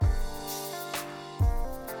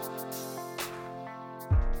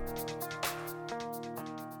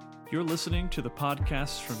You're listening to the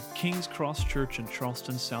podcast from King's Cross Church in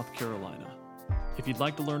Charleston, South Carolina. If you'd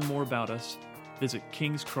like to learn more about us, visit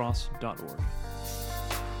kingscross.org.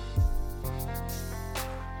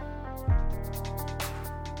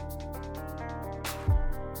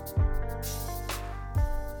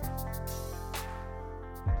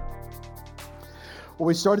 Well,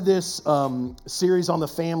 we started this series on the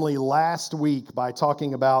family last week by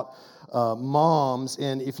talking about moms,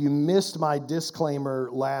 and if you missed my disclaimer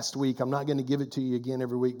last week, I'm not going to give it to you again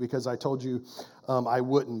every week because I told you I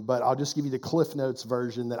wouldn't, but I'll just give you the Cliff Notes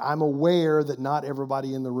version that I'm aware that not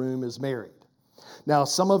everybody in the room is married. Now,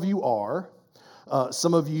 some of you are,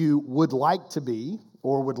 some of you would like to be,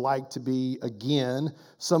 or would like to be again.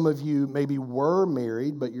 Some of you maybe were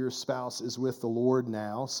married, but your spouse is with the Lord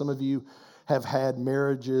now. Some of you have had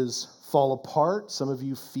marriages fall apart. Some of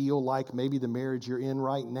you feel like maybe the marriage you're in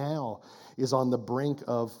right now is on the brink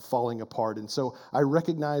of falling apart. And so I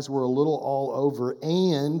recognize we're a little all over,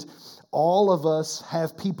 and all of us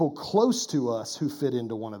have people close to us who fit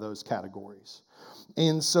into one of those categories.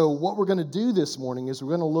 And so what we're going to do this morning is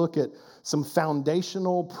we're going to look at some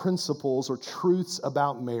foundational principles or truths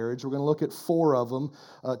about marriage. We're going to look at 4 of them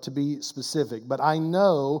to be specific. But I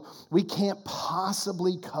know we can't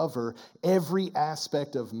possibly cover every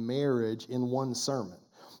aspect of marriage in one sermon.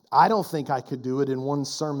 I don't think I could do it in one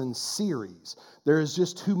sermon series. There is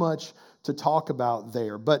just too much to talk about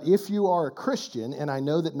there. But if you are a Christian, and I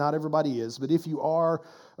know that not everybody is, but if you are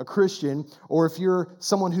a Christian, or if you're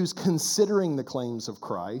someone who's considering the claims of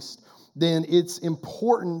Christ, then it's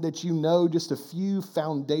important that you know just a few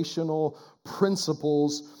foundational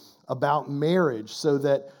principles about marriage so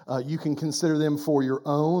that you can consider them for your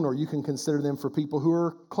own, or you can consider them for people who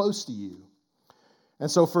are close to you. And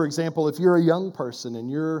so, for example, if you're a young person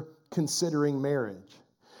and you're considering marriage,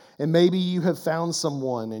 and maybe you have found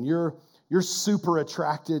someone and you're super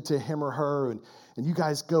attracted to him or her, and you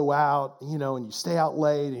guys go out, and you stay out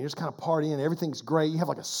late, and you're just kind of partying, and everything's great. You have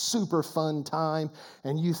like a super fun time,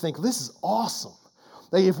 and you think, this is awesome.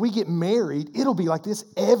 Like, if we get married, it'll be like this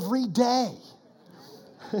every day.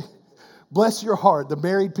 Bless your heart. The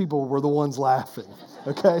married people were the ones laughing,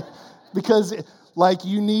 okay? Because,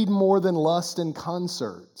 you need more than lust and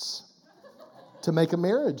concerts to make a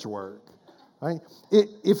marriage work, right?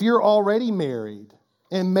 If you're already married,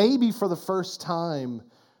 and maybe for the first time,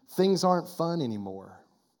 things aren't fun anymore.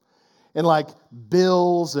 And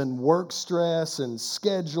bills and work stress and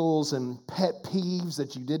schedules and pet peeves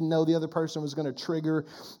that you didn't know the other person was going to trigger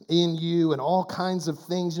in you, and all kinds of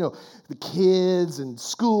things, the kids and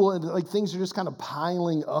school, and things are just kind of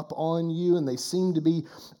piling up on you, and they seem to be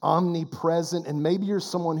omnipresent. And maybe you're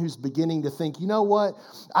someone who's beginning to think, you know what?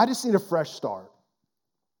 I just need a fresh start.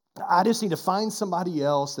 I just need to find somebody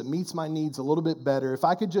else that meets my needs a little bit better. If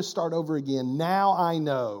I could just start over again, now I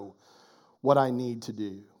know what I need to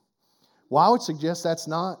do. Well, I would suggest that's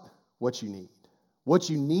not what you need. What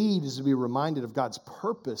you need is to be reminded of God's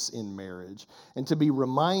purpose in marriage, and to be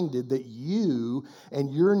reminded that you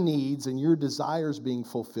and your needs and your desires being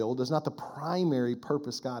fulfilled is not the primary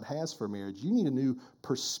purpose God has for marriage. You need a new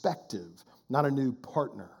perspective, not a new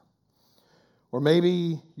partner. Or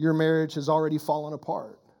maybe your marriage has already fallen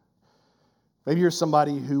apart. Maybe you're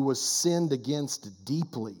somebody who was sinned against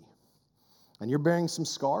deeply, and you're bearing some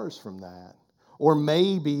scars from that. Or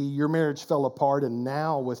maybe your marriage fell apart, and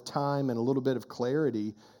now with time and a little bit of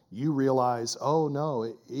clarity, you realize, oh no,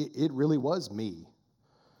 it really was me.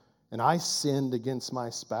 And I sinned against my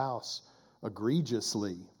spouse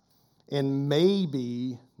egregiously. And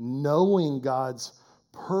maybe knowing God's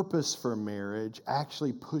purpose for marriage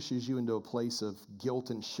actually pushes you into a place of guilt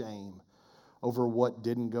and shame over what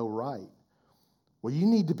didn't go right. Well, you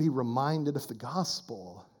need to be reminded of the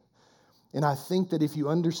gospel. And I think that if you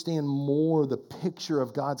understand more the picture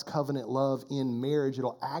of God's covenant love in marriage,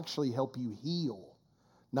 it'll actually help you heal,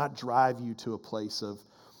 not drive you to a place of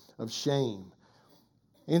shame.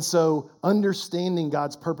 And so understanding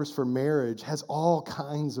God's purpose for marriage has all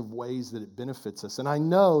kinds of ways that it benefits us. And I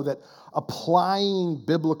know that applying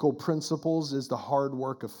biblical principles is the hard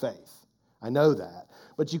work of faith. I know that.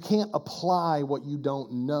 But you can't apply what you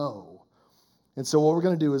don't know. And so what we're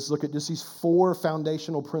going to do is look at just these 4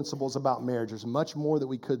 foundational principles about marriage. There's much more that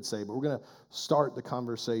we could say, but we're going to start the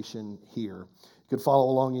conversation here. You could follow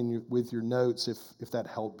along with your notes if that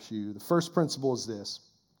helps you. The first principle is this: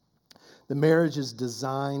 the marriage is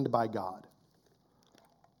designed by God.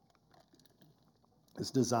 It's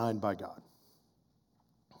designed by God.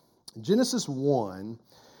 In Genesis 1,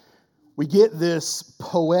 we get this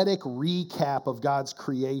poetic recap of God's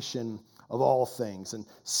creation of all things. And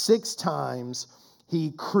 6 times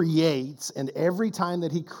he creates, and every time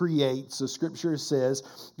that he creates, the scripture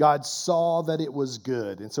says, God saw that it was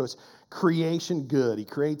good. And so it's creation good. He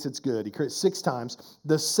creates, it's good. He creates 6 times.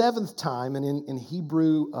 The 7th time, and in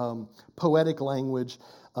Hebrew poetic language,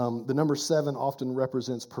 the number 7 often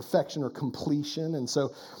represents perfection or completion. And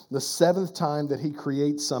so the 7th time that he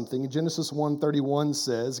creates something, Genesis 1:31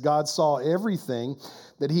 says, God saw everything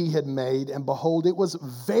that he had made, and behold, it was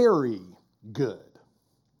very good.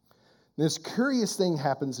 This curious thing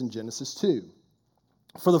happens in Genesis 2.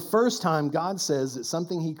 For the first time, God says that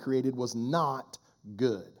something he created was not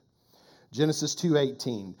good. Genesis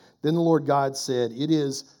 2:18. Then the Lord God said, it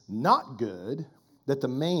is not good that the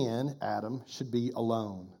man, Adam, should be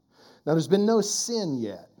alone. Now, there's been no sin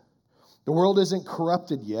yet. The world isn't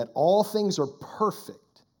corrupted yet. All things are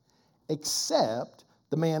perfect, except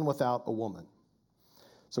the man without a woman.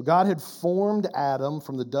 So God had formed Adam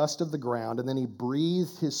from the dust of the ground, and then he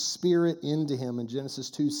breathed his spirit into him in Genesis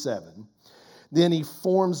 2:7. Then he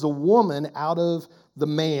forms the woman out of the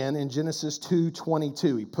man in Genesis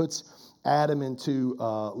 2:22. He puts Adam into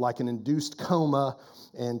like an induced coma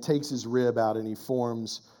and takes his rib out, and he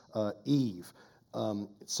forms Eve.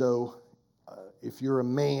 So if you're a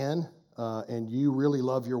man and you really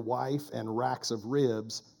love your wife and racks of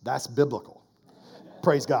ribs, that's biblical.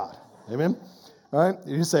 Praise God. Amen? All right?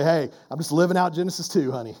 You just say, hey, I'm just living out Genesis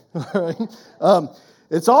 2, honey. All right?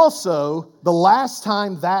 It's also the last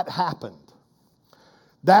time that happened.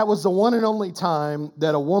 That was the one and only time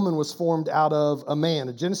that a woman was formed out of a man.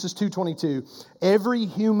 In Genesis 2:22, every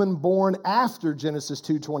human born after Genesis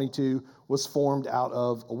 2:22 was formed out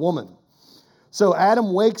of a woman. So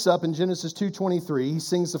Adam wakes up in Genesis 2:23. He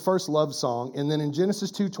sings the first love song. And then in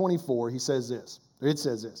Genesis 2:24, he says this. It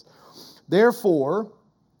says this. Therefore,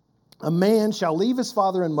 a man shall leave his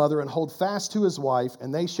father and mother and hold fast to his wife,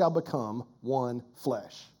 and they shall become one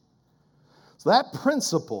flesh. So that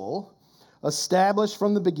principle, established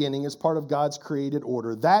from the beginning as part of God's created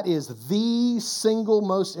order, that is the single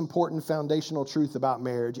most important foundational truth about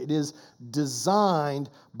marriage. It is designed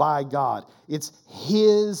by God. It's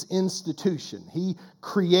his institution. He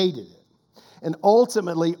created it. And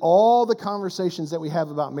ultimately, all the conversations that we have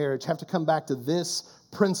about marriage have to come back to this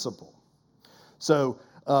principle. So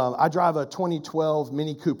I drive a 2012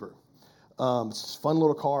 Mini Cooper. It's a fun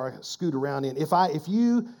little car I scoot around in. If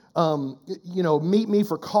you meet me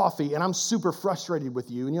for coffee and I'm super frustrated with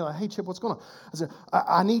you and you're like, hey, Chip, what's going on? I said,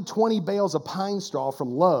 I need 20 bales of pine straw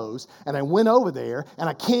from Lowe's, and I went over there and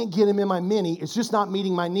I can't get them in my Mini. It's just not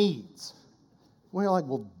meeting my needs. Well, you're like,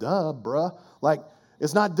 well, duh, bruh. Like,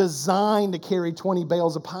 it's not designed to carry 20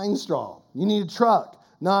 bales of pine straw. You need a truck,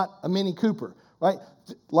 not a Mini Cooper, right?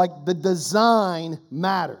 Like, the design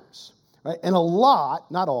matters, right? And a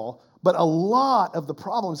lot, not all, but a lot of the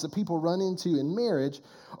problems that people run into in marriage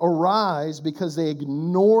arise because they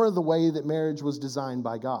ignore the way that marriage was designed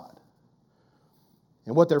by God.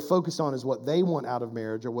 And what they're focused on is what they want out of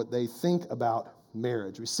marriage or what they think about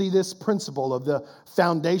marriage. We see this principle of the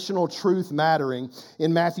foundational truth mattering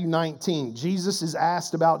in Matthew 19. Jesus is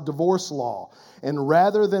asked about divorce law, and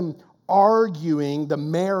rather than arguing the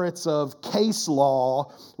merits of case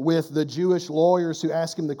law with the Jewish lawyers who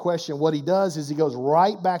ask him the question, what he does is he goes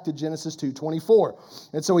right back to Genesis 2:24.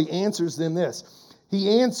 And so he answers them this.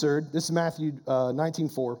 He answered, this is Matthew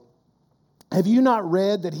 19:4, have you not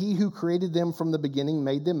read that he who created them from the beginning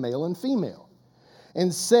made them male and female?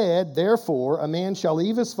 And said, therefore, a man shall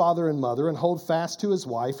leave his father and mother and hold fast to his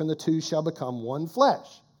wife, and the two shall become one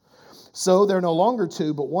flesh. So they're no longer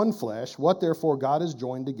two, but one flesh. What therefore God has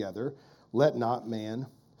joined together, let not man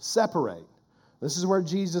separate. This is where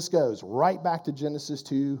Jesus goes, right back to Genesis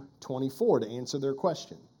 2:24 to answer their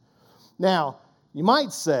question. Now, you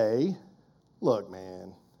might say, look,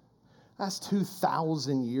 man, that's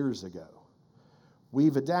 2,000 years ago.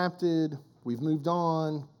 We've adapted, we've moved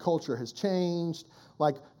on, culture has changed.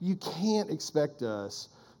 Like, you can't expect us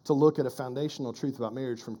to look at a foundational truth about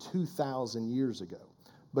marriage from 2,000 years ago.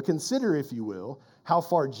 But consider, if you will, how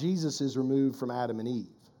far Jesus is removed from Adam and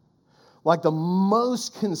Eve. Like, the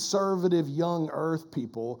most conservative young earth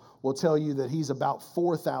people will tell you that he's about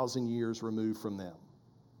 4,000 years removed from them,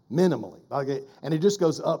 minimally. And it just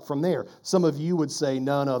goes up from there. Some of you would say,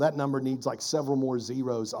 no, that number needs like several more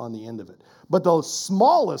zeros on the end of it. But the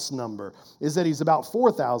smallest number is that he's about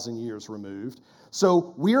 4,000 years removed.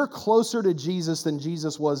 So we're closer to Jesus than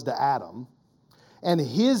Jesus was to Adam. And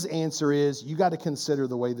his answer is, you got to consider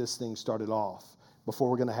the way this thing started off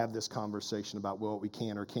before we're going to have this conversation about what we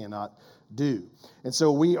can or cannot do. And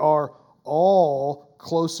so we are all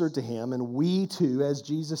closer to him, and we too, as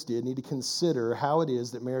Jesus did, need to consider how it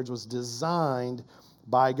is that marriage was designed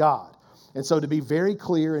by God. And so to be very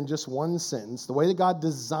clear in just one sentence, the way that God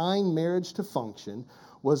designed marriage to function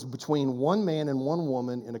was between one man and one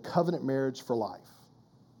woman in a covenant marriage for life.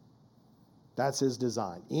 That's his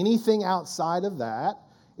design. Anything outside of that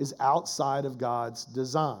is outside of God's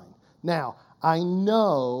design. Now, I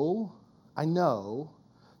know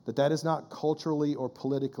that is not culturally or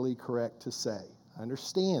politically correct to say. I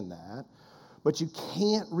understand that. But you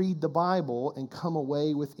can't read the Bible and come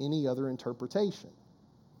away with any other interpretation.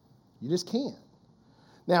 You just can't.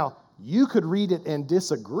 Now, you could read it and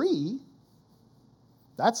disagree.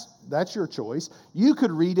 That's your choice. You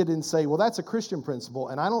could read it and say, well, that's a Christian principle,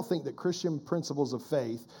 and I don't think that Christian principles of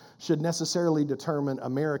faith should necessarily determine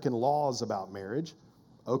American laws about marriage.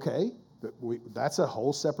 Okay, that's a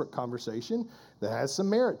whole separate conversation that has some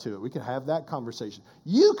merit to it. We could have that conversation.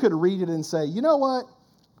 You could read it and say, you know what?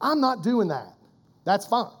 I'm not doing that. That's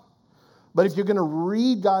fine. But if you're going to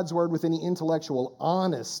read God's word with any intellectual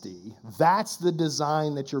honesty, that's the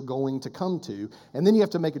design that you're going to come to. And then you have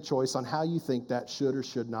to make a choice on how you think that should or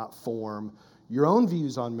should not form your own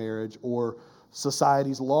views on marriage or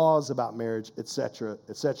society's laws about marriage, etc.,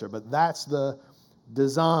 etc. But that's the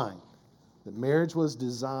design. That marriage was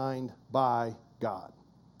designed by God.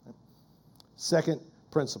 Second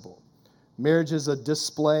principle, marriage is a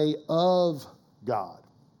display of God.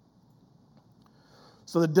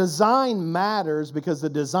 So the design matters because the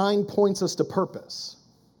design points us to purpose.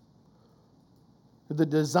 The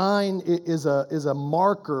design is a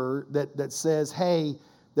marker that says, hey,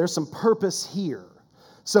 there's some purpose here.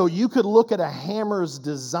 So you could look at a hammer's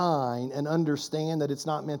design and understand that it's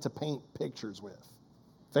not meant to paint pictures with.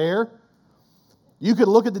 Fair? You could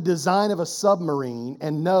look at the design of a submarine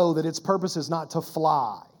and know that its purpose is not to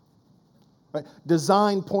fly. Right?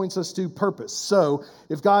 Design points us to purpose. So,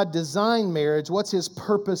 if God designed marriage, what's his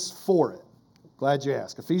purpose for it? Glad you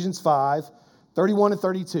asked. Ephesians 5, 31 and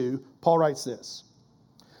 32, Paul writes this.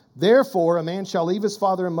 Therefore, a man shall leave his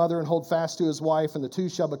father and mother and hold fast to his wife, and the two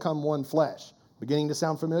shall become one flesh. Beginning to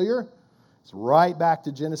sound familiar? It's right back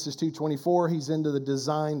to Genesis 2:24. He's into the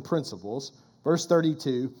design principles. Verse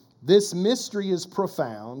 32, this mystery is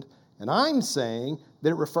profound, and I'm saying that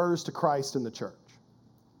it refers to Christ and the church.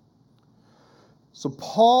 So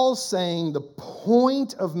Paul's saying the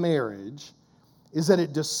point of marriage is that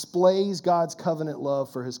it displays God's covenant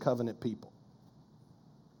love for his covenant people.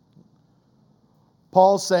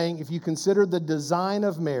 Paul's saying if you consider the design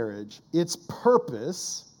of marriage, its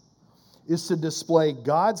purpose is to display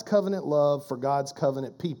God's covenant love for God's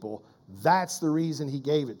covenant people. That's the reason he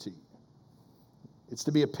gave it to you. It's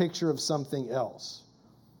to be a picture of something else.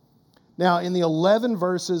 Now, in the 11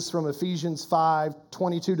 verses from Ephesians 5,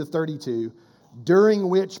 22 to 32, during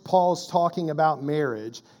which Paul's talking about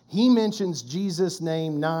marriage, he mentions Jesus'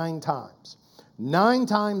 name 9 times. 9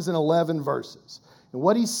 times in 11 verses. And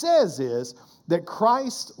what he says is that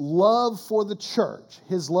Christ's love for the church,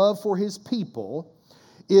 his love for his people,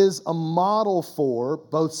 is a model for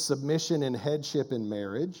both submission and headship in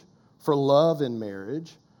marriage, for love in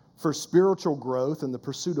marriage, for spiritual growth and the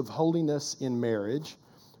pursuit of holiness in marriage,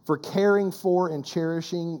 for caring for and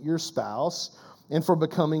cherishing your spouse, and for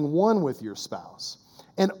becoming one with your spouse.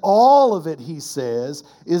 And all of it, he says,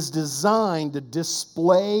 is designed to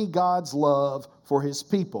display God's love for his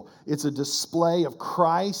people. It's a display of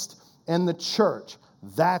Christ and the church.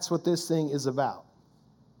 That's what this thing is about.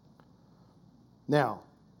 Now,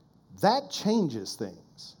 that changes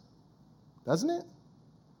things, doesn't it?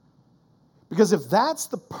 Because if that's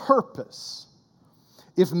the purpose,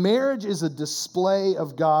 if marriage is a display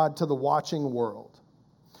of God to the watching world,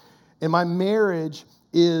 and my marriage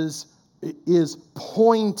is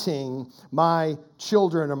pointing my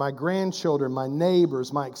children or my grandchildren, my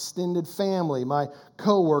neighbors, my extended family, my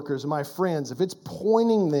coworkers, my friends, if it's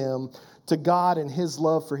pointing them to God and his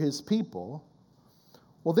love for his people,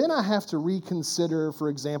 well, then I have to reconsider, for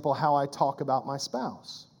example, how I talk about my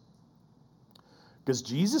spouse. Because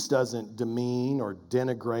Jesus doesn't demean or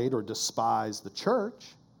denigrate or despise the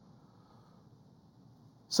church.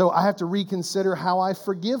 So I have to reconsider how I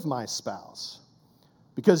forgive my spouse.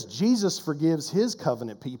 Because Jesus forgives his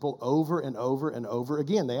covenant people over and over and over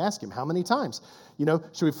again. They ask him, how many times?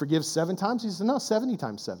 Should we forgive 7 times? He says, no, 70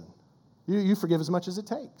 times 7. You forgive as much as it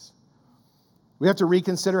takes. We have to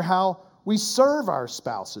reconsider how we serve our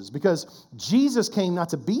spouses. Because Jesus came not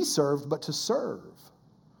to be served, but to serve.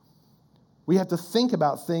 We have to think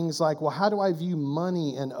about things like, well, how do I view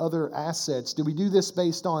money and other assets? Do we do this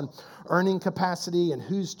based on earning capacity and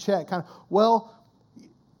whose check? Well,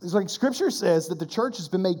 it's like Scripture says that the church has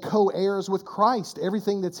been made co-heirs with Christ.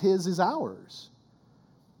 Everything that's his is ours.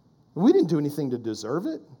 We didn't do anything to deserve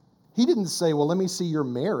it. He didn't say, well, let me see your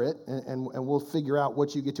merit and we'll figure out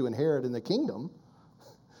what you get to inherit in the kingdom.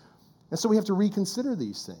 And so we have to reconsider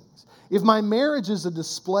these things. If my marriage is a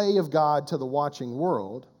display of God to the watching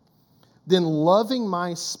world, then loving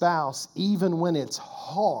my spouse, even when it's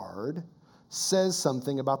hard, says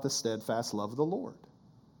something about the steadfast love of the Lord.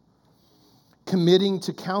 Committing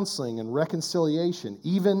to counseling and reconciliation,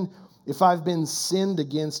 even if I've been sinned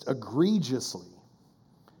against egregiously,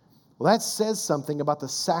 well, that says something about the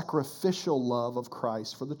sacrificial love of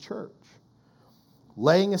Christ for the church.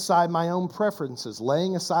 Laying aside my own preferences,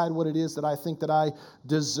 laying aside what it is that I think that I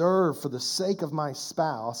deserve for the sake of my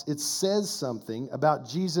spouse, it says something about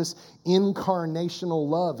Jesus' incarnational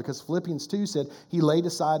love, because Philippians 2 said he laid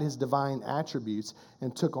aside his divine attributes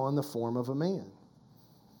and took on the form of a man.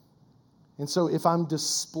 And so if I'm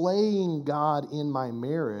displaying God in my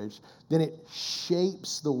marriage, then it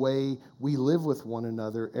shapes the way we live with one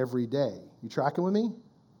another every day. You tracking with me?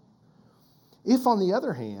 If, on the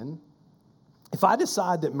other hand, if I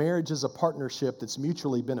decide that marriage is a partnership that's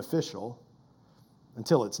mutually beneficial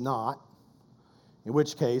until it's not, in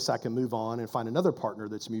which case I can move on and find another partner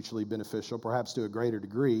that's mutually beneficial, perhaps to a greater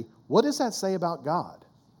degree, what does that say about God?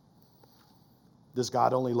 Does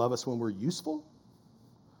God only love us when we're useful?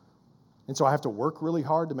 And so I have to work really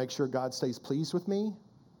hard to make sure God stays pleased with me?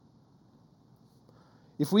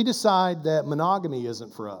 If we decide that monogamy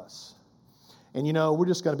isn't for us, and, we're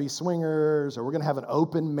just going to be swingers, or we're going to have an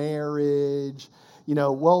open marriage,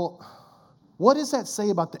 well, what does that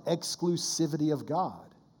say about the exclusivity of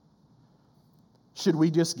God? Should we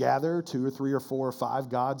just gather 2 or 3 or 4 or 5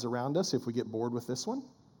 gods around us if we get bored with this one?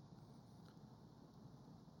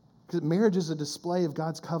 Because marriage is a display of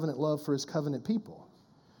God's covenant love for his covenant people.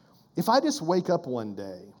 If I just wake up one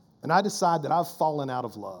day and I decide that I've fallen out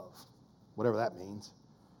of love, whatever that means,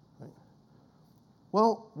 right?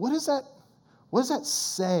 Well, what does that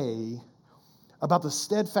say about the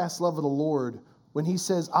steadfast love of the Lord when he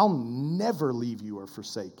says, I'll never leave you or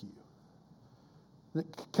forsake you?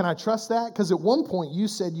 Can I trust that? Because at one point you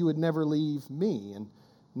said you would never leave me, and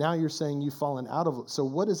now you're saying you've fallen out of it. So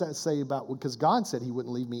what does that say about, because God said he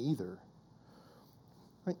wouldn't leave me either.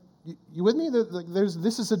 Right? You with me?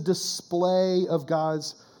 This is a display of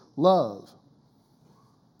God's love.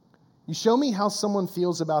 You show me how someone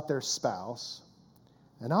feels about their spouse,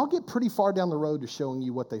 and I'll get pretty far down the road to showing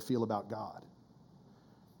you what they feel about God.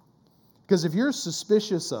 Because if you're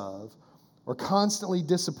suspicious of, or constantly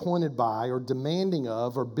disappointed by, or demanding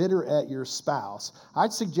of, or bitter at your spouse,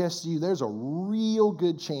 I'd suggest to you there's a real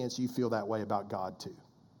good chance you feel that way about God too.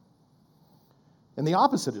 And the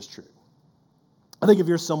opposite is true. I think if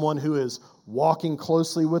you're someone who is walking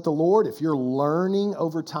closely with the Lord, if you're learning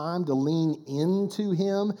over time to lean into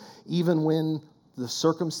him, even when the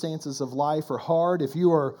circumstances of life are hard, if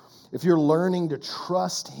you're learning to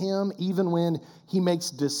trust him, even when he makes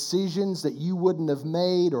decisions that you wouldn't have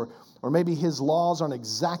made, or maybe his laws aren't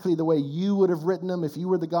exactly the way you would have written them if you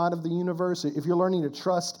were the God of the universe, if you're learning to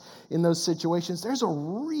trust in those situations, there's a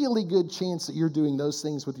really good chance that you're doing those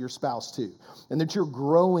things with your spouse too, and that you're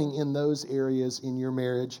growing in those areas in your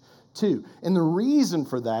marriage too. And the reason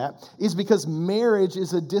for that is because marriage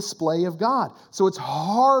is a display of God. So it's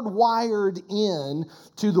hardwired in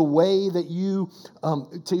to the way that you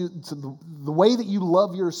the way that you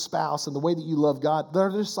love your spouse and the way that you love God.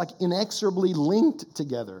 They're just like inexorably linked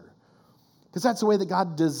together. Because that's the way that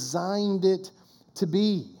God designed it to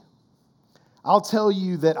be. I'll tell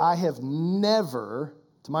you that I have never,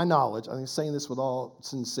 to my knowledge, I'm saying this with all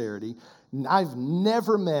sincerity, I've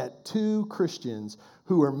never met 2 Christians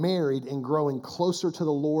who are married and growing closer to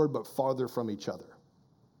the Lord but farther from each other.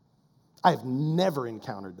 I have never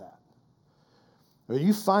encountered that. When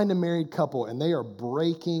you find a married couple and they are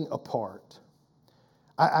breaking apart,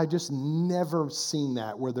 I just never seen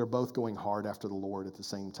that where they're both going hard after the Lord at the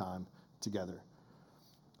same time together.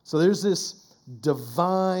 So there's this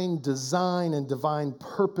divine design and divine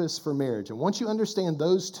purpose for marriage. And once you understand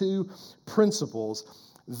those 2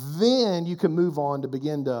 principles, then you can move on to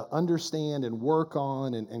begin to understand and work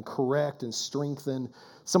on and correct and strengthen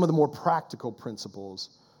some of the more practical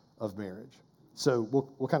principles of marriage. So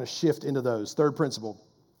we'll kind of shift into those. Third principle,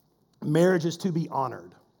 marriage is to be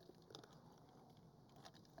honored.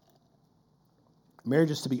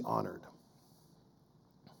 Marriage is to be honored.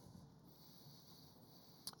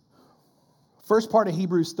 First part of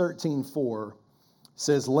Hebrews 13:4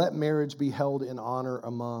 says, let marriage be held in honor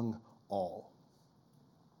among all.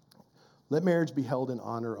 Let marriage be held in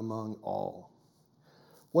honor among all.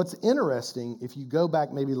 What's interesting, if you go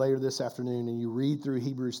back maybe later this afternoon and you read through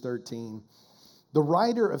Hebrews 13, the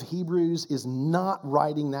writer of Hebrews is not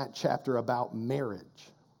writing that chapter about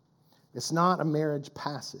marriage. It's not a marriage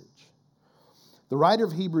passage. The writer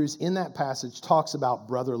of Hebrews in that passage talks about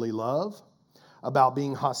brotherly love, about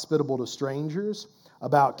being hospitable to strangers,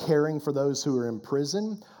 about caring for those who are in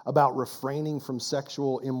prison, about refraining from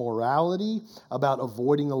sexual immorality, about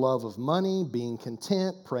avoiding the love of money, being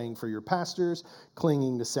content, praying for your pastors,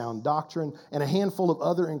 clinging to sound doctrine, and a handful of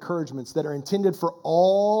other encouragements that are intended for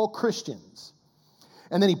all Christians.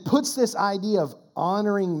 And then he puts this idea of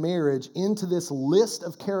honoring marriage into this list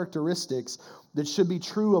of characteristics that should be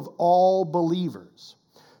true of all believers.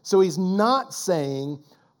 So he's not saying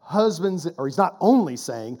he's not only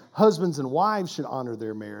saying husbands and wives should honor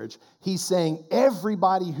their marriage. He's saying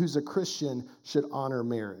everybody who's a Christian should honor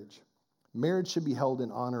marriage. Marriage should be held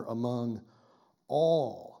in honor among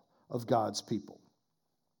all of God's people.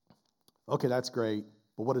 Okay, that's great,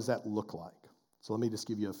 but what does that look like? So let me just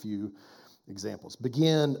give you a few examples.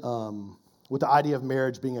 Begin with the idea of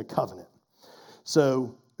marriage being a covenant.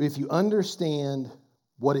 So if you understand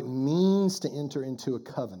what it means to enter into a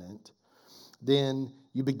covenant, then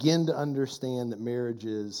you begin to understand that marriage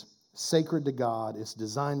is sacred to God, it's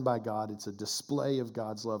designed by God, it's a display of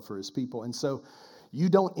God's love for his people. And so you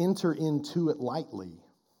don't enter into it lightly.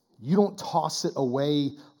 You don't toss it away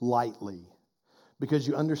lightly because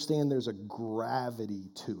you understand there's a gravity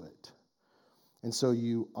to it. And so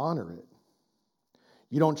you honor it.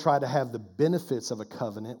 You don't try to have the benefits of a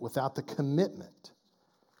covenant without the commitment.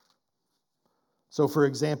 So, for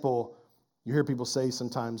example, you hear people say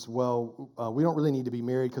sometimes, well, we don't really need to be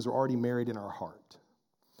married because we're already married in our heart.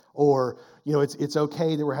 Or, it's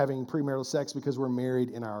okay that we're having premarital sex because we're married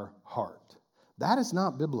in our heart. That is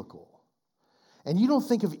not biblical. And you don't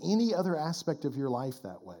think of any other aspect of your life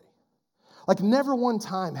that way. Like, never one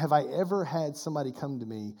time have I ever had somebody come to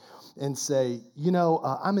me and say,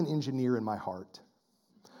 I'm an engineer in my heart.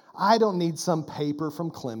 I don't need some paper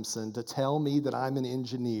from Clemson to tell me that I'm an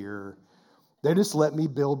engineer. They just let me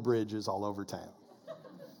build bridges all over town.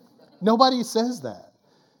 Nobody says that.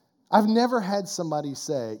 I've never had somebody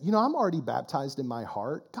say, I'm already baptized in my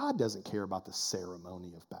heart. God doesn't care about the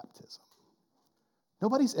ceremony of baptism.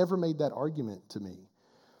 Nobody's ever made that argument to me.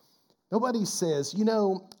 Nobody says, in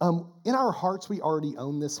our hearts we already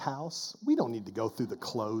own this house. We don't need to go through the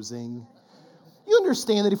closing. You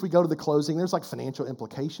understand that if we go to the closing, there's like financial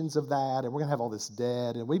implications of that, and we're going to have all this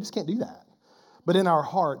debt, and we just can't do that. But in our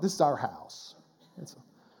heart, this is our house.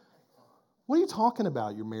 What are you talking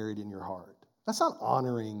about? You're married in your heart. That's not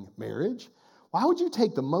honoring marriage. Why would you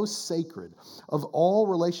take the most sacred of all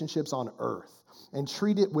relationships on earth and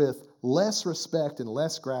treat it with less respect and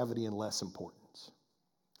less gravity and less importance?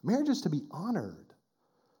 Marriage is to be honored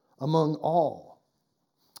among all.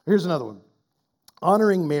 Here's another one.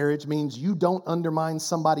 Honoring marriage means you don't undermine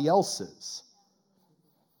somebody else's.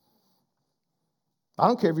 I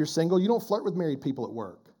don't care if you're single. You don't flirt with married people at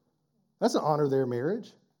work. That's an honor their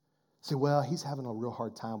marriage. Say, well, he's having a real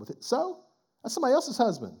hard time with it. So, that's somebody else's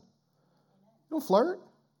husband. You don't flirt.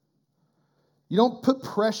 You don't put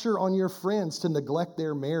pressure on your friends to neglect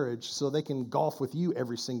their marriage so they can golf with you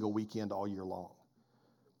every single weekend all year long.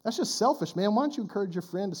 That's just selfish, man. Why don't you encourage your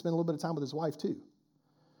friend to spend a little bit of time with his wife too?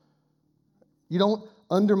 You don't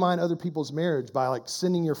undermine other people's marriage by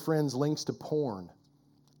sending your friends links to porn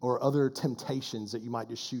or other temptations that you might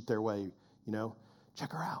just shoot their way,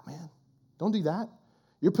 Check her out, man. Don't do that.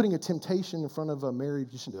 You're putting a temptation in front of a married,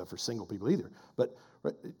 you shouldn't do that for single people either. But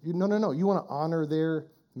no. You want to honor their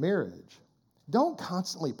marriage. Don't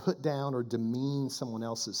constantly put down or demean someone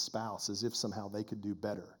else's spouse as if somehow they could do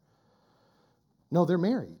better. No, they're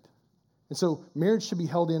married. And so marriage should be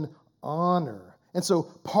held in honor. And so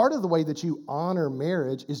part of the way that you honor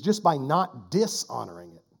marriage is just by not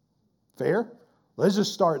dishonoring it. Fair? Let's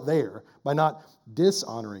just start there by not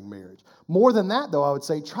dishonoring marriage. More than that, though, I would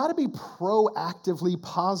say try to be proactively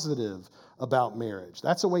positive about marriage.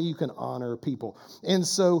 That's a way you can honor people. And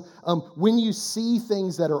so when you see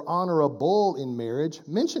things that are honorable in marriage,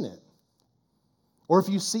 mention it. Or if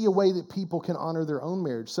you see a way that people can honor their own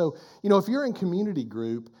marriage. So, if you're in community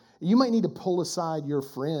group, you might need to pull aside your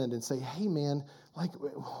friend and say, hey, man,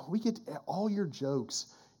 we get all your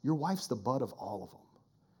jokes. Your wife's the butt of all of them.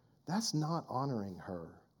 That's not honoring her.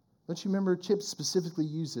 Don't you remember Chip specifically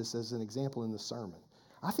used this as an example in the sermon?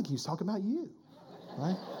 I think he was talking about you,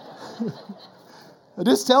 right?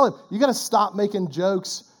 Just tell him, you got to stop making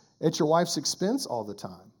jokes at your wife's expense all the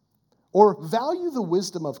time. Or value the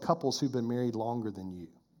wisdom of couples who've been married longer than you.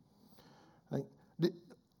 Right?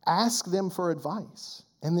 Ask them for advice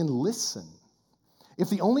and then listen. If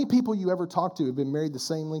the only people you ever talk to have been married the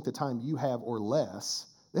same length of time you have or less,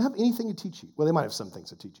 they don't have anything to teach you. Well, they might have some things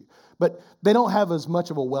to teach you, but they don't have as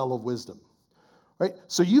much of a well of wisdom, right?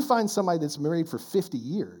 So you find somebody that's married for 50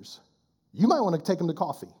 years, You might want to take them to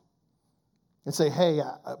coffee and say, hey,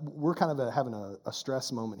 we're kind of having a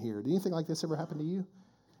stress moment here. Did anything like this ever happen to you?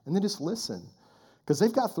 And then just listen, because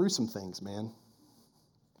they've got through some things, man.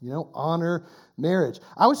 Honor marriage.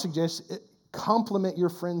 I would suggest compliment your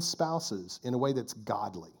friends' spouses in a way that's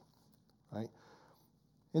godly, right?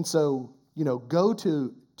 And so, go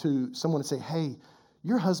to someone and say, hey,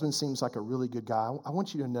 your husband seems like a really good guy. I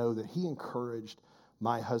want you to know that he encouraged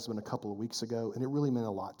my husband a couple of weeks ago, and it really meant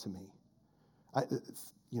a lot to me.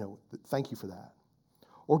 Thank you for that.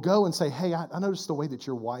 Or go and say, hey, I noticed the way that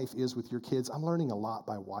your wife is with your kids. I'm learning a lot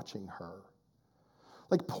by watching her.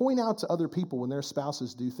 Like, point out to other people when their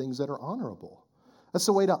spouses do things that are honorable. That's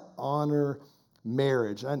the way to honor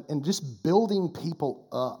marriage and just building people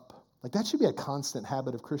up. Like, that should be a constant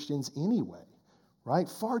habit of Christians anyway, right?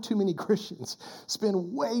 Far too many Christians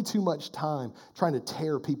spend way too much time trying to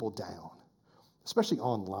tear people down, especially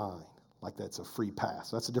online. Like, that's a free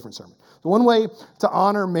pass. That's a different sermon. The one way to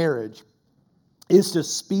honor marriage is to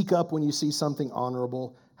speak up when you see something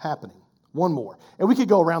honorable happening. One more. And we could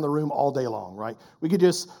go around the room all day long, right? We could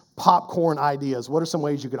just popcorn ideas. What are some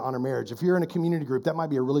ways you could honor marriage? If you're in a community group, that might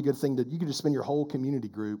be a really good thing. You could just spend your whole community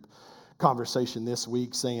group conversation this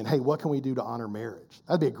week saying, hey, what can we do to honor marriage?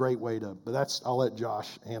 That'd be a great way but I'll let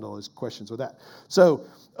Josh handle his questions with that. So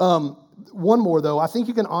one more, though. I think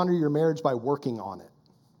you can honor your marriage by working on it.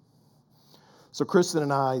 So Kristen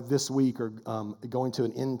and I this week are going to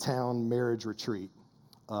an in-town marriage retreat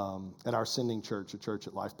at our sending church, a church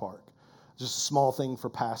at Life Park. Just a small thing for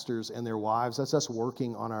pastors and their wives. That's us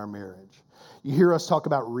working on our marriage. You hear us talk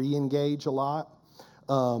about re-engage a lot,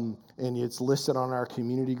 and it's listed on our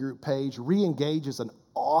community group page. Re-engage is an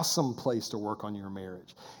awesome place to work on your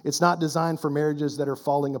marriage. It's not designed for marriages that are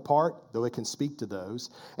falling apart, though it can speak to those.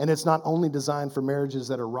 And it's not only designed for marriages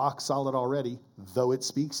that are rock solid already, though it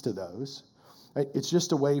speaks to those. Right? It's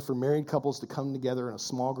just a way for married couples to come together in a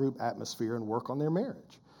small group atmosphere and work on their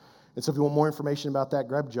marriage. And so if you want more information about that,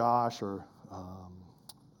 grab Josh or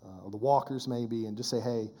the Walkers maybe and just say,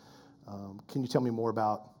 hey, can you tell me more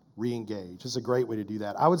about re-engage? It's a great way to do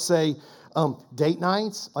that. I would say date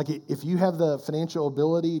nights, like if you have the financial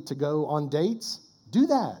ability to go on dates, do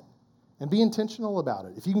that and be intentional about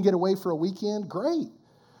it. If you can get away for a weekend, great.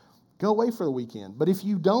 Go away for the weekend. But if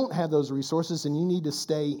you don't have those resources and you need to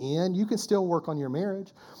stay in, you can still work on your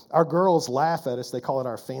marriage. Our girls laugh at us. They call it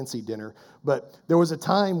our fancy dinner. But there was a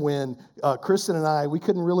time when Kristen and I, we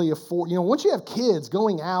couldn't really afford, once you have kids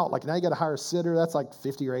going out, like now you got to hire a sitter, that's like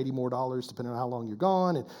 $50 or $80 more, depending on how long you're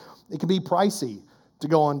gone. And it can be pricey to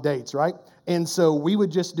go on dates, right? And so we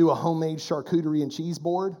would just do a homemade charcuterie and cheese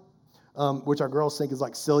board, which our girls think is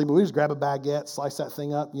like silly, but we just grab a baguette, slice that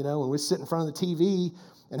thing up, and we sit in front of the TV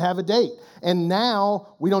and have a date. And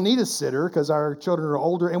now we don't need a sitter because our children are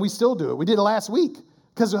older, and we still do it. We did it last week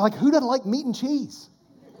because they're like, who doesn't like meat and cheese?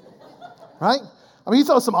 Right? I mean, you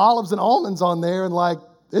throw some olives and almonds on there and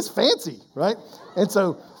it's fancy, right? And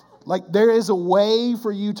so there is a way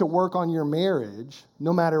for you to work on your marriage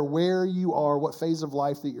no matter where you are, what phase of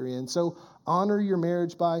life that you're in. So honor your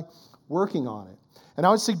marriage by working on it. And I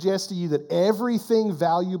would suggest to you that everything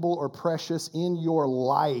valuable or precious in your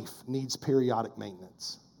life needs periodic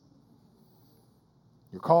maintenance.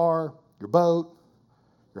 Your car, your boat,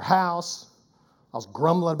 your house. I was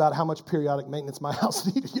grumbling about how much periodic maintenance my house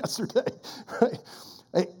needed yesterday.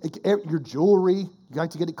 Right? Your jewelry, you like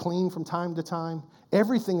to get it clean from time to time.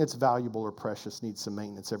 Everything that's valuable or precious needs some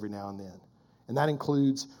maintenance every now and then. And that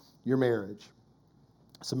includes your marriage.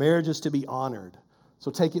 So marriage is to be honored.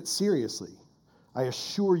 So take it seriously. I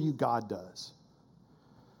assure you God does.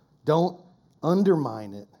 Don't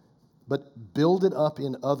undermine it, but build it up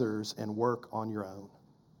in others and work on your own.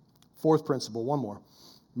 Fourth principle, one more.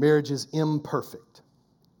 Marriage is imperfect.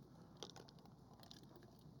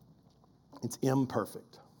 It's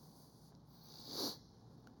imperfect.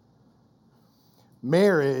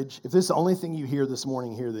 Marriage, if this is the only thing you hear this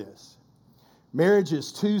morning, hear this. Marriage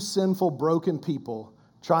is two sinful, broken people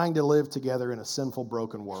trying to live together in a sinful,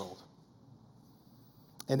 broken world.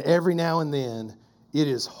 And every now and then, it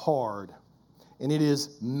is hard, and it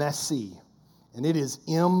is messy, and it is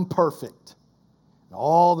imperfect. And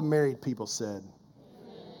all the married people said,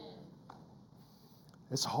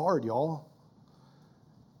 it's hard, y'all.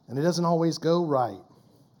 And it doesn't always go right.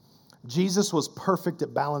 Jesus was perfect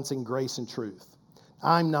at balancing grace and truth.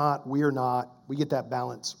 I'm not, we're not. We get that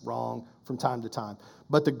balance wrong from time to time.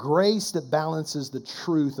 But the grace that balances the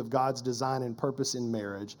truth of God's design and purpose in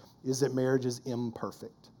marriage is that marriage is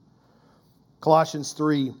imperfect. Colossians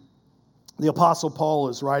 3, the Apostle Paul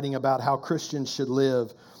is writing about how Christians should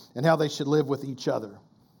live and how they should live with each other.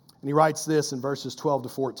 And he writes this in verses 12 to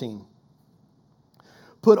 14.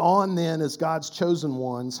 Put on then as God's chosen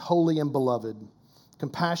ones, holy and beloved,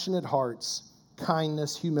 compassionate hearts,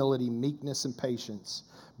 kindness, humility, meekness, and patience,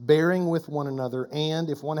 bearing with one another, and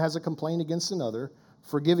if one has a complaint against another,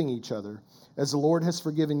 forgiving each other. As the Lord has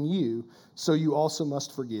forgiven you, so you also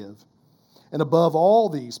must forgive. And above all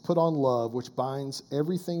these, put on love, which binds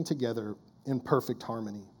everything together in perfect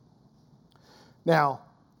harmony. Now,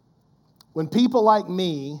 when people like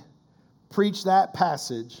me preach that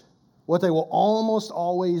passage, what they will almost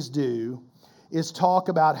always do is talk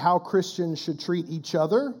about how Christians should treat each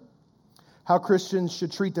other, how Christians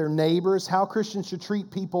should treat their neighbors, how Christians should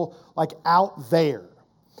treat people like out there.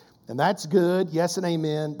 And that's good. Yes and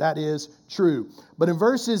amen. That is true. But in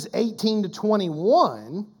verses 18 to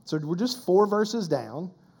 21, so we're just 4 verses down,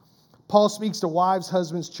 Paul speaks to wives,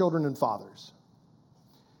 husbands, children, and fathers.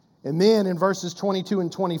 And then in verses 22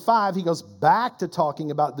 and 25, he goes back to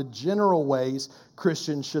talking about the general ways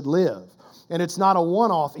Christians should live. And it's not a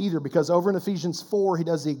one-off either, because over in Ephesians 4, he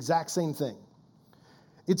does the exact same thing.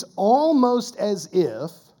 It's almost as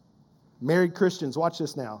if married Christians, watch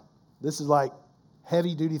this now. This is like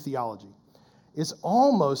heavy-duty theology. It's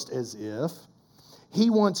almost as if he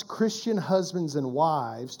wants Christian husbands and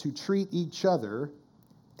wives to treat each other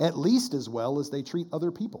at least as well as they treat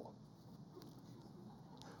other people.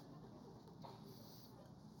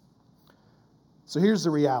 So here's the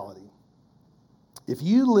reality. If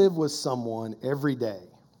you live with someone every day,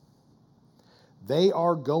 they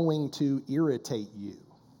are going to irritate you.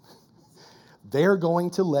 They're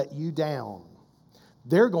going to let you down.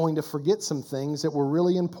 They're going to forget some things that were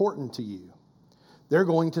really important to you. They're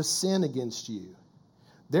going to sin against you.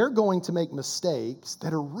 They're going to make mistakes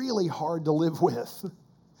that are really hard to live with.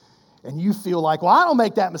 And you feel like, well, I don't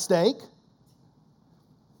make that mistake.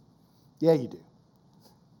 Yeah, you do.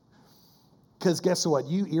 Because guess what?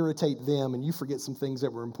 You irritate them and you forget some things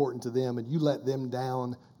that were important to them and you let them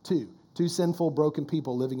down too. 2 sinful, broken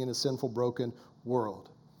people living in a sinful, broken world.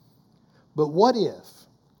 But what if,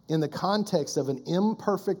 in the context of an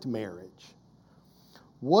imperfect marriage,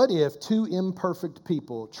 what if 2 imperfect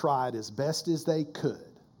people tried as best as they could?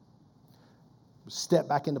 Step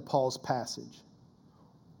back into Paul's passage.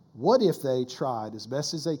 What if they tried as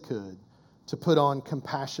best as they could to put on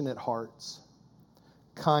compassionate hearts,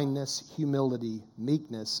 kindness, humility,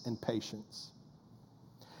 meekness, and patience?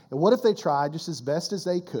 And what if they tried just as best as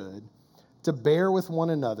they could to bear with one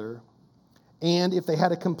another, and if they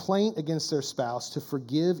had a complaint against their spouse, to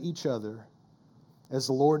forgive each other as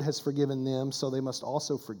the Lord has forgiven them, so they must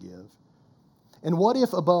also forgive? And what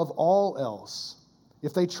if, above all else,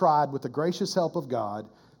 if they tried with the gracious help of God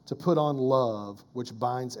to put on love, which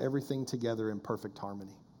binds everything together in perfect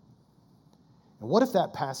harmony? And what if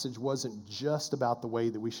that passage wasn't just about the way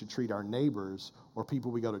that we should treat our neighbors or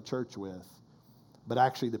people we go to church with, but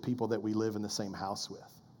actually the people that we live in the same house with,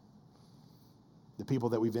 the people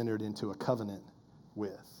that we've entered into a covenant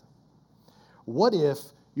with? What if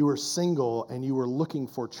you were single and you were looking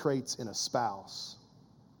for traits in a spouse,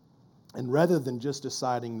 and rather than just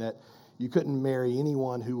deciding that you couldn't marry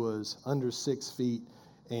anyone who was under 6 feet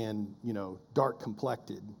and, dark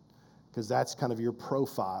complected, because that's kind of your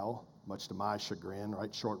profile, much to my chagrin,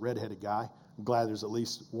 right? Short, redheaded guy. I'm glad there's at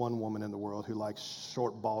least one woman in the world who likes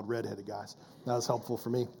short, bald, redheaded guys. That was helpful for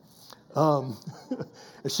me.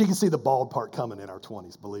 She can see the bald part coming in our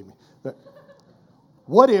 20s, believe me. But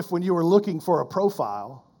what if, when you were looking for a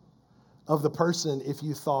profile of the person, if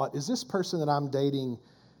you thought, is this person that I'm dating,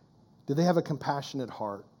 do they have a compassionate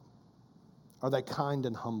heart? Are they kind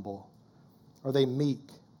and humble? Are they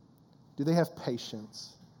meek? Do they have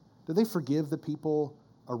patience? Do they forgive the people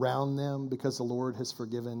around them because the Lord has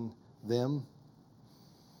forgiven them?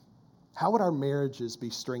 How would our marriages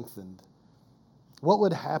be strengthened? What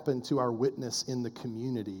would happen to our witness in the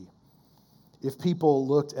community if people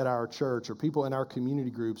looked at our church or people in our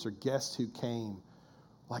community groups or guests who came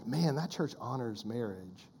like, man, that church honors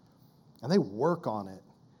marriage and they work on it.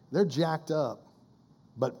 They're jacked up,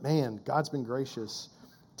 but man, God's been gracious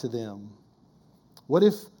to them. What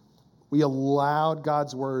if we allowed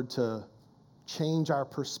God's word to change our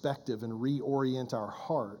perspective and reorient our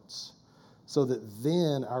hearts so that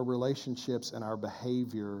then our relationships and our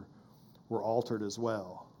behavior were altered as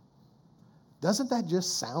well? Doesn't that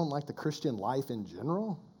just sound like the Christian life in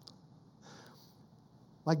general?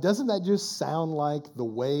 Like, doesn't that just sound like the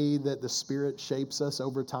way that the Spirit shapes us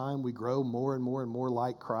over time? We grow more and more and more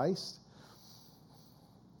like Christ.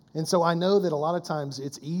 And so I know that a lot of times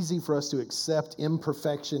it's easy for us to accept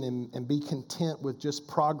imperfection and be content with just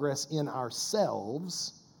progress in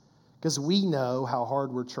ourselves because we know how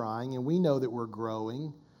hard we're trying and we know that we're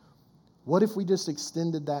growing. What if we just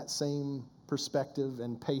extended that same perspective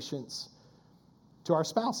and patience to our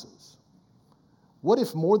spouses? What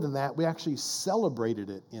if more than that, we actually celebrated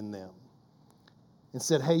it in them and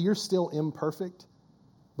said, hey, you're still imperfect,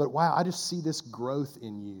 but wow, I just see this growth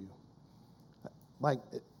in you. Like,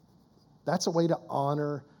 that's a way to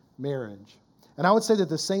honor marriage. And I would say that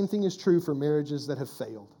the same thing is true for marriages that have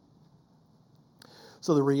failed.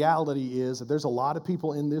 So the reality is that there's a lot of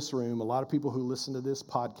people in this room, a lot of people who listen to this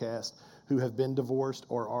podcast who have been divorced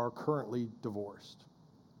or are currently divorced.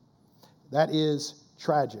 That is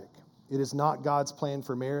tragic. It is not God's plan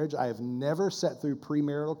for marriage. I have never sat through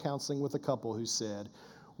premarital counseling with a couple who said,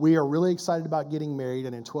 we are really excited about getting married,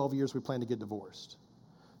 and in 12 years we plan to get divorced.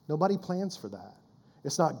 Nobody plans for that.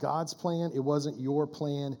 It's not God's plan. It wasn't your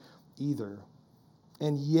plan either.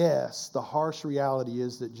 And yes, the harsh reality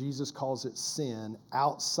is that Jesus calls it sin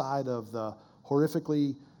outside of the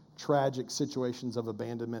horrifically tragic situations of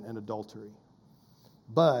abandonment and adultery.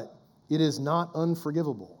 But it is not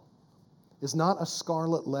unforgivable. It's not a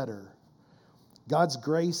scarlet letter. God's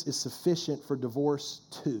grace is sufficient for divorce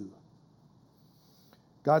too.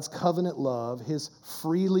 God's covenant love, his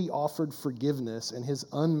freely offered forgiveness, and his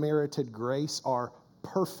unmerited grace are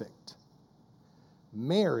perfect.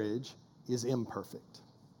 Marriage is imperfect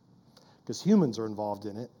because humans are involved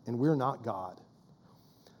in it and we're not God.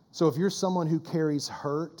 So if you're someone who carries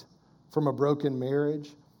hurt from a broken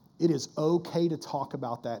marriage, it is okay to talk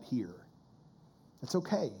about that here. It's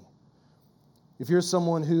okay. If you're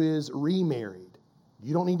someone who is remarried,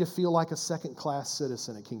 you don't need to feel like a second-class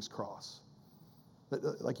citizen at King's Cross.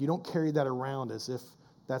 Like, you don't carry that around as if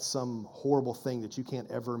that's some horrible thing that you can't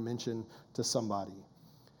ever mention to somebody.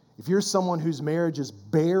 If you're someone whose marriage is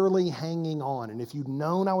barely hanging on, and if you'd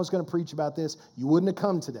known I was going to preach about this, you wouldn't have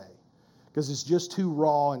come today because it's just too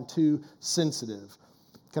raw and too sensitive.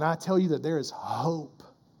 Can I tell you that there is hope?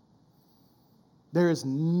 There is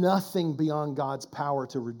nothing beyond God's power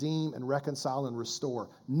to redeem and reconcile and restore.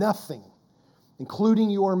 Nothing, including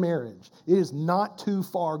your marriage. It is not too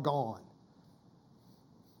far gone.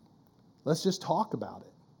 Let's just talk about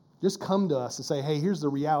it. Just come to us and say, hey, here's the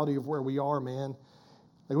reality of where we are, man.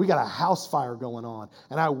 Like, we got a house fire going on.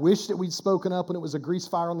 And I wish that we'd spoken up when it was a grease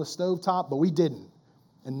fire on the stovetop, but we didn't.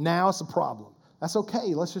 And now it's a problem. That's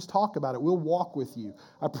okay. Let's just talk about it. We'll walk with you.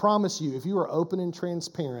 I promise you, if you are open and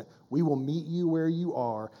transparent, we will meet you where you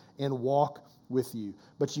are and walk with you.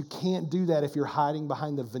 But you can't do that if you're hiding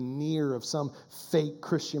behind the veneer of some fake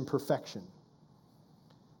Christian perfection.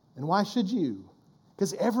 And why should you?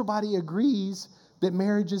 Because everybody agrees that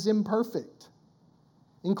marriage is imperfect,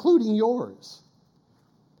 including yours,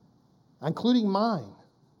 including mine.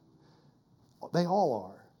 They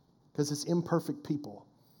all are, because it's imperfect people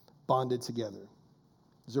bonded together.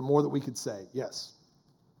 Is there more that we could say? Yes,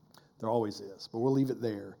 there always is, but we'll leave it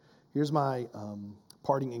there. Here's my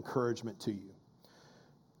parting encouragement to you.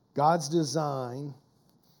 God's design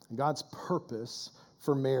and God's purpose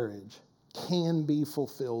for marriage can be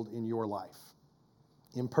fulfilled in your life,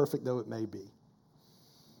 imperfect though it may be.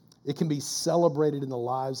 It can be celebrated in the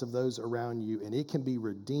lives of those around you, and it can be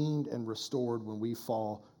redeemed and restored when we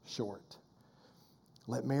fall short.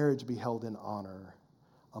 Let marriage be held in honor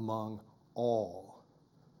among all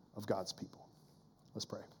of God's people. Let's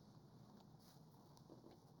pray.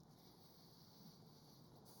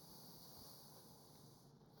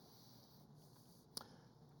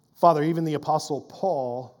 Father, even the Apostle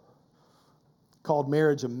Paul called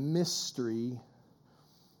marriage a mystery,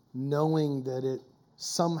 knowing that it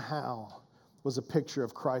somehow was a picture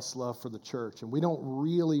of Christ's love for the church. And we don't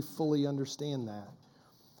really fully understand that,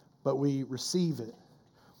 but we receive it.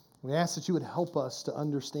 We ask that you would help us to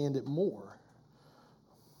understand it more.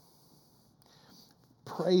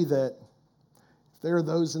 Pray that if there are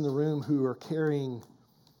those in the room who are carrying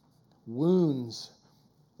wounds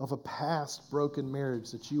of a past broken marriage,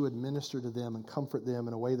 that you would minister to them and comfort them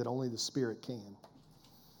in a way that only the Spirit can.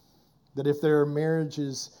 That if there are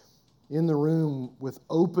marriages in the room with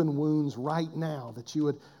open wounds right now, that you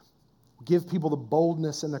would give people the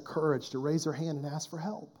boldness and the courage to raise their hand and ask for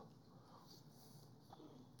help.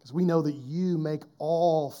 Because we know that you make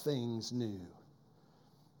all things new.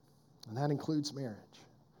 And that includes marriage.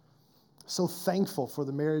 So thankful for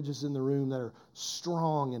the marriages in the room that are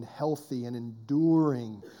strong and healthy and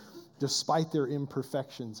enduring despite their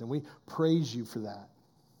imperfections. And we praise you for that.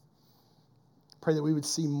 Pray that we would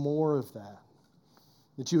see more of that.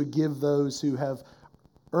 That you would give those who have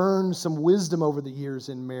earned some wisdom over the years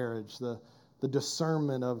in marriage, the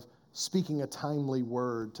discernment of speaking a timely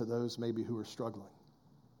word to those maybe who are struggling.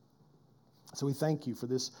 So we thank you for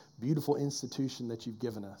this beautiful institution that you've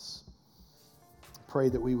given us. Pray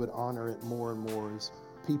that we would honor it more and more as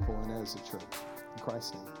people and as a church. In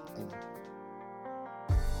Christ's name,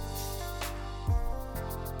 amen.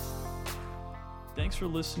 Thanks for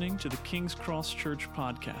listening to the King's Cross Church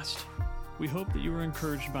podcast. We hope that you were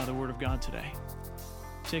encouraged by the Word of God today.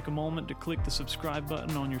 Take a moment to click the subscribe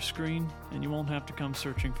button on your screen, and you won't have to come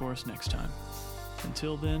searching for us next time.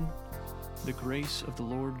 Until then, the grace of the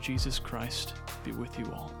Lord Jesus Christ be with you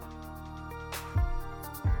all.